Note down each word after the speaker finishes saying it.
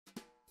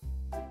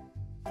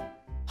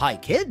Hi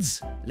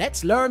kids,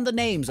 let's learn the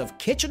names of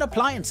kitchen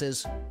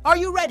appliances. Are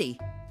you ready?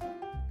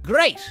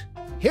 Great,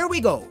 here we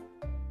go.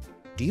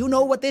 Do you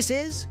know what this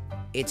is?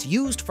 It's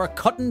used for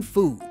cutting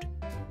food.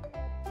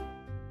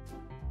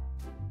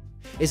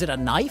 Is it a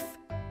knife?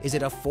 Is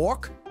it a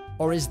fork?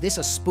 Or is this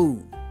a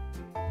spoon?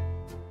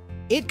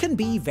 It can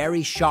be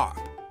very sharp,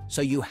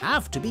 so you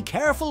have to be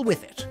careful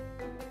with it.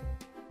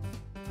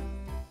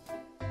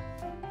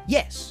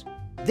 Yes,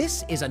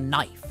 this is a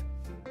knife.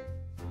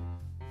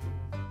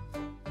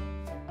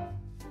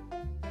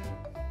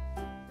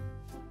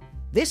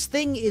 This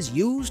thing is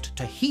used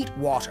to heat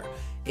water.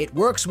 It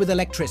works with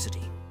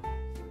electricity.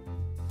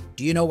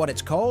 Do you know what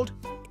it's called?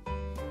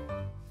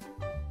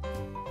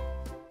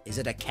 Is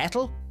it a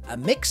kettle, a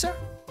mixer,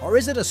 or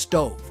is it a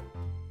stove?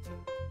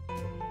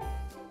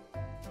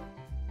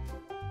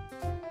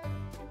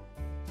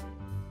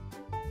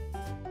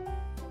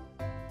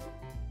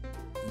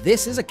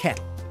 This is a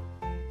kettle.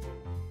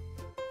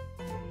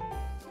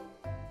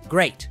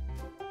 Great.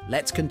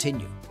 Let's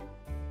continue.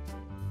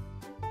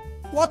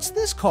 What's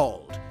this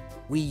called?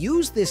 We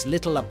use this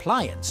little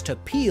appliance to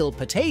peel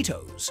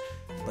potatoes,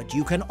 but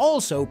you can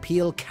also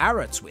peel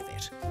carrots with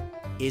it.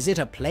 Is it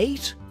a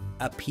plate,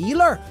 a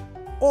peeler,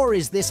 or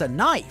is this a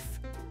knife?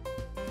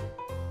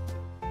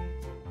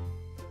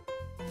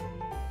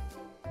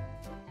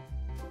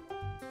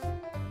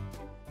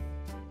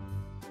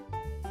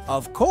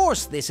 Of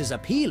course, this is a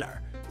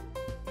peeler.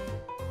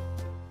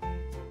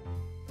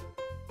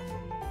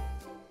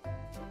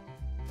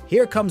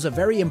 Here comes a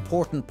very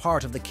important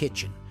part of the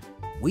kitchen.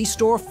 We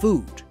store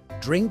food,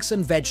 drinks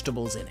and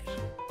vegetables in it.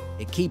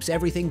 It keeps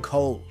everything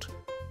cold.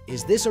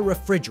 Is this a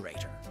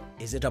refrigerator?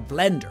 Is it a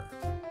blender?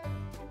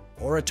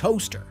 Or a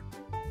toaster?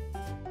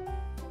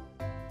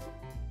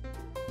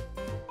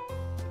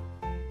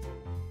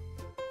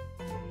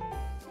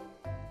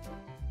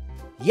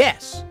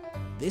 Yes,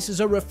 this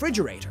is a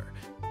refrigerator.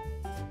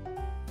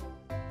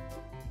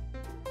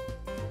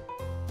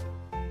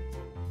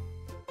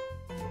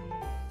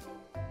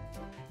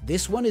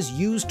 This one is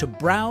used to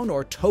brown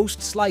or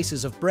toast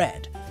slices of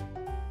bread.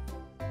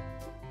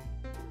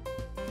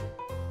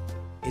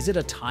 Is it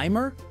a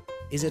timer?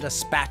 Is it a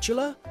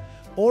spatula?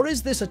 Or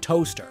is this a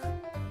toaster?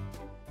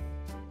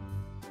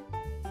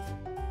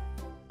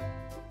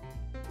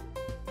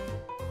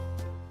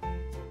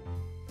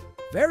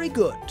 Very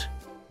good.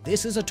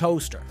 This is a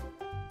toaster.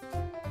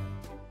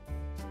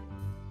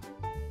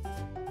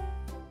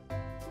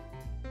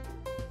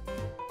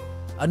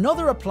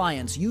 Another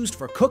appliance used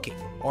for cooking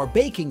or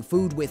baking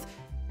food with,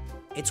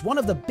 it's one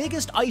of the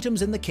biggest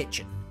items in the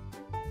kitchen.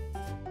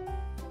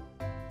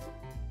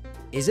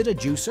 Is it a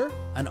juicer,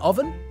 an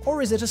oven,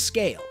 or is it a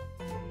scale?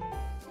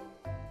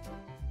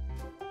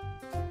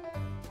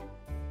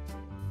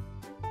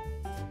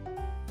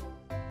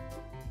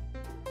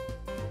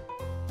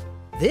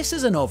 This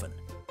is an oven.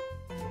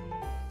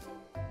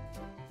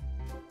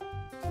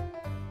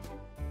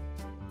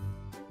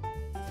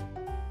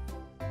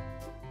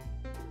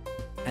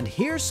 And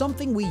here's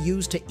something we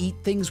use to eat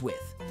things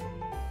with.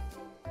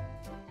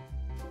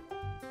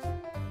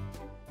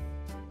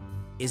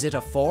 Is it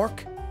a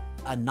fork,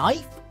 a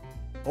knife,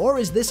 or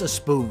is this a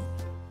spoon?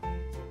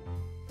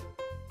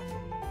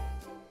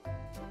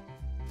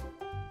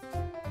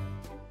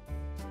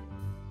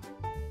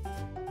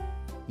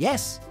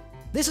 Yes,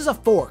 this is a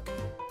fork.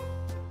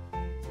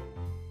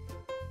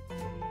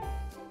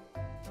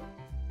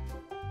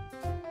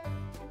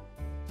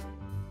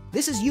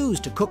 This is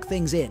used to cook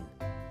things in.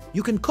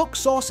 You can cook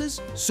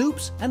sauces,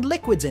 soups, and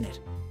liquids in it.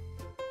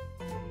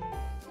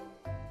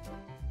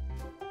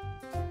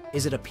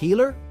 Is it a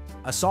peeler,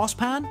 a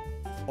saucepan,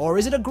 or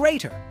is it a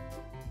grater?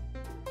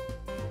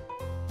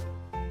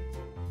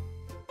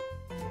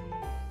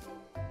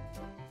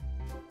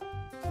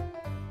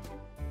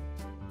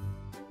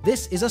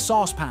 This is a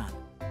saucepan.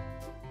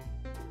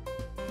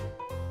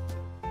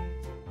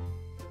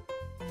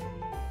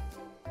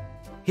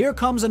 Here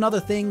comes another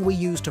thing we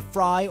use to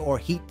fry or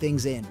heat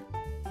things in.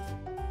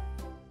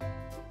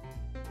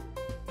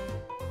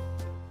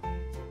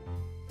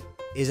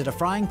 Is it a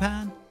frying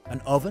pan?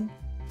 An oven?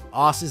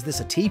 Or is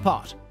this a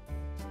teapot?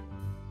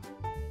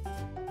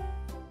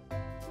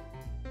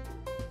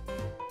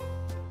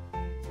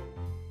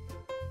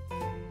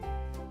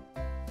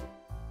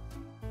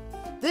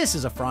 This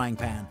is a frying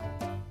pan.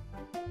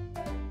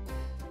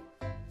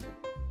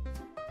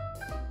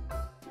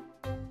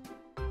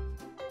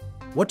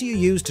 What do you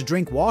use to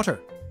drink water?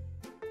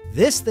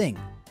 This thing.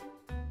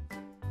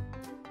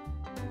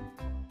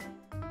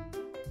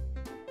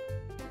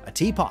 A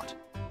teapot.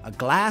 A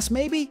glass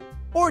maybe?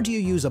 Or do you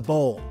use a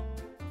bowl?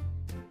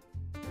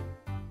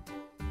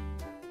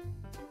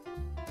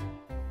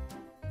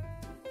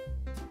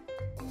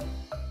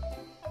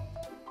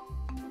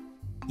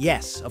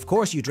 Yes, of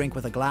course you drink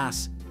with a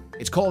glass.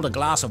 It's called a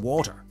glass of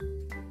water.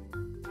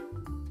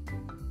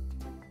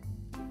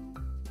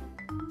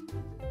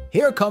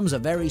 Here comes a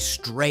very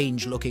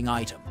strange looking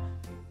item.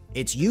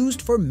 It's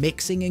used for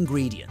mixing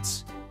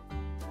ingredients.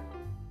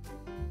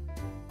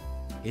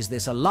 Is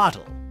this a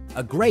ladle,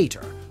 a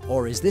grater,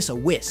 or is this a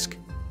whisk?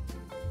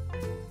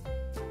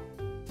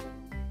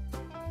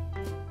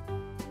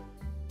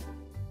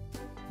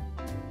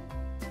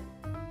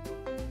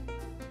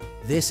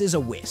 This is a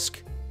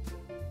whisk.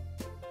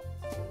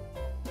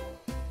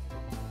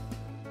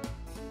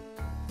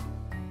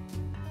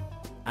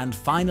 And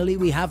finally,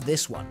 we have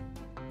this one.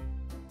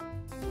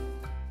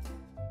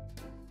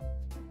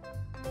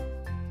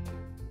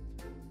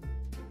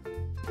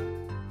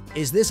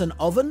 Is this an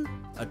oven,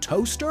 a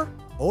toaster,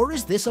 or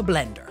is this a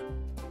blender?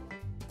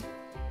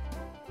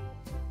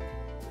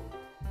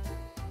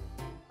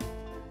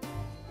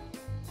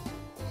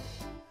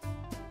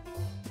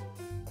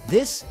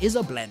 This is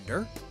a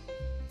blender.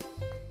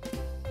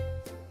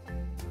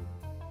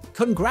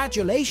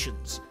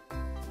 Congratulations!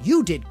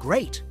 You did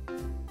great!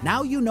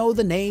 Now you know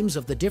the names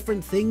of the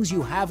different things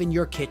you have in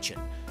your kitchen.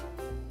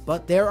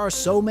 But there are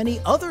so many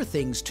other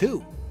things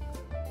too.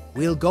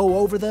 We'll go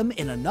over them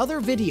in another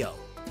video.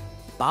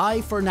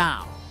 Bye for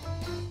now.